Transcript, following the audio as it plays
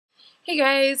Hey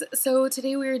guys, so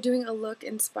today we are doing a look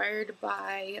inspired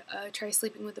by Try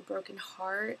Sleeping with a Broken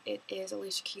Heart. It is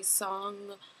Alicia Keys' song,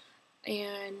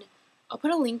 and I'll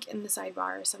put a link in the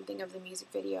sidebar or something of the music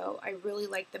video. I really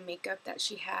like the makeup that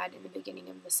she had in the beginning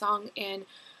of the song, and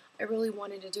I really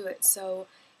wanted to do it. So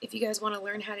if you guys want to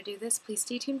learn how to do this, please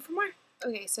stay tuned for more.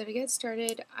 Okay, so to get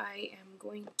started, I am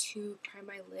going to prime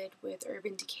my lid with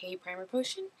Urban Decay Primer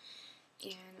Potion,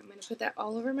 and I'm going to put that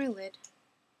all over my lid.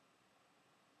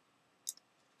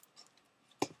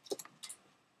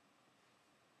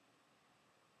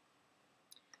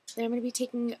 Then I'm going to be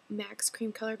taking MAC's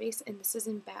Cream Color Base, and this is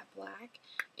in Bat Black.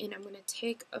 And I'm going to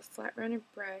take a flat rounded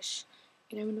brush,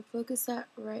 and I'm going to focus that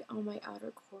right on my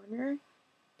outer corner,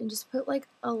 and just put like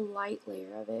a light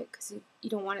layer of it, because you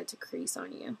don't want it to crease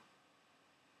on you.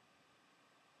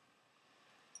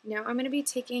 Now I'm going to be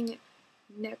taking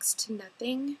Next to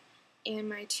Nothing and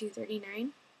my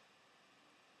 239.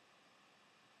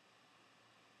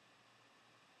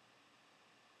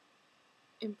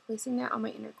 And placing that on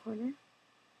my inner corner.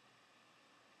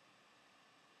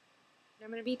 I'm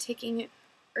going to be taking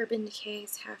Urban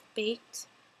Decay's Half Baked,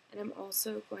 and I'm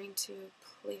also going to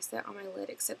place that on my lid,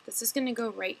 except this is going to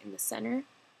go right in the center.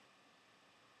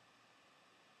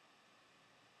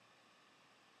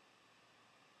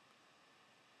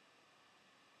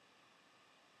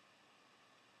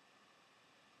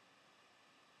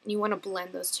 And you want to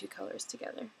blend those two colors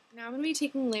together. Now I'm going to be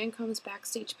taking Lancome's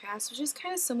Backstage Pass, which is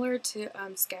kind of similar to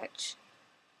Sketch.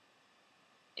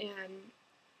 And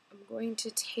I'm going to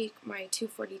take my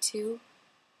 242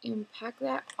 and pack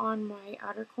that on my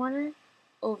outer corner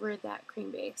over that cream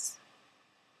base.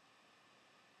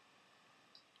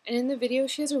 And in the video,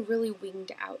 she has a really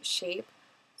winged out shape,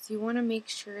 so you want to make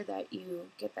sure that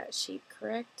you get that shape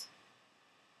correct.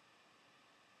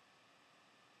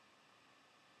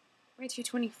 My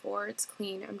 224, it's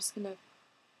clean. I'm just going to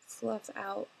fluff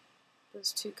out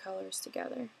those two colors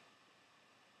together.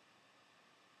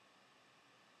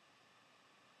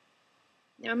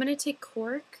 Now I'm going to take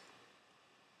Cork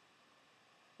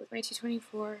with my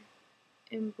 224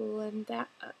 and blend that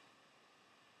up.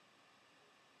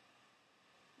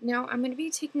 Now I'm going to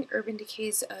be taking Urban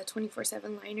Decay's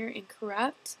 24/7 liner in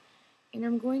Corrupt, and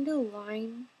I'm going to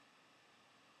line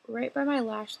right by my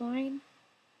lash line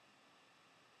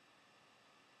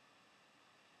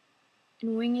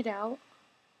and wing it out.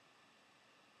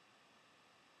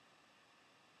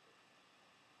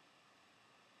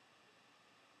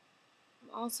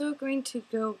 I'm also going to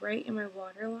go right in my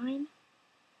waterline.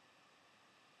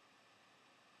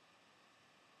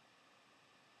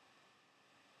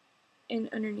 And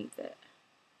underneath it.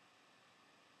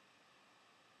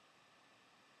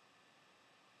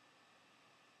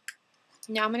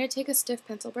 Now I'm going to take a stiff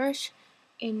pencil brush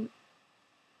and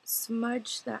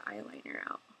smudge that eyeliner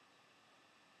out.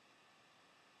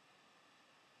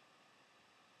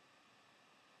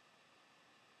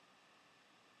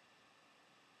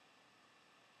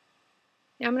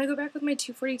 Now I'm going to go back with my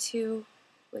 242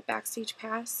 with Backstage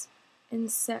Pass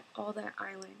and set all that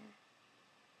eyeliner.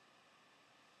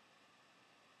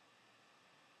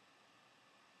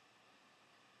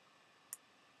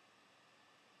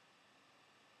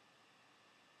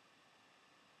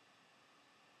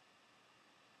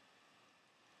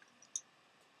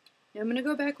 Now I'm going to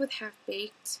go back with Half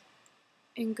Baked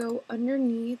and go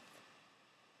underneath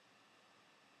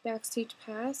Backstage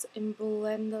Pass and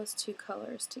blend those two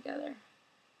colors together.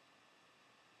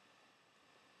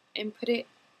 And put it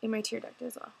in my tear duct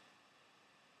as well.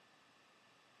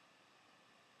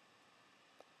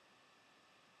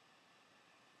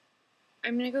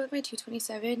 I'm going to go with my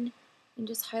 227 and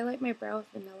just highlight my brow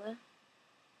with vanilla.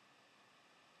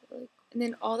 And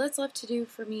then all that's left to do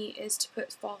for me is to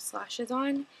put false lashes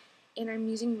on, and I'm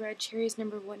using Red Cherry's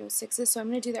number 106s, so I'm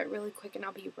going to do that really quick and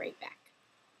I'll be right back.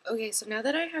 Okay, so now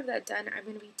that I have that done, I'm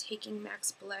going to be taking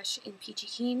MAC's Blush in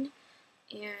Peachykeen,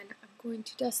 and I'm going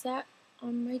to dust that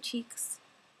on my cheeks.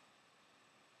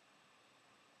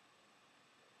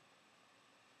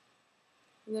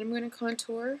 And then I'm going to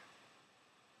contour.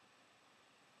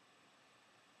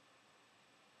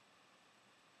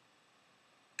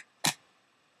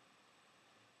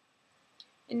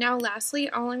 And now lastly,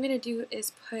 all I'm going to do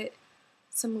is put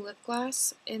some lip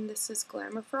gloss, and this is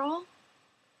Glamour for All.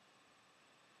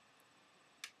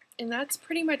 And that's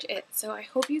pretty much it. So I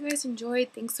hope you guys enjoyed.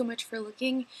 Thanks so much for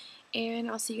looking, and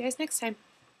I'll see you guys next time.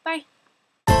 Bye!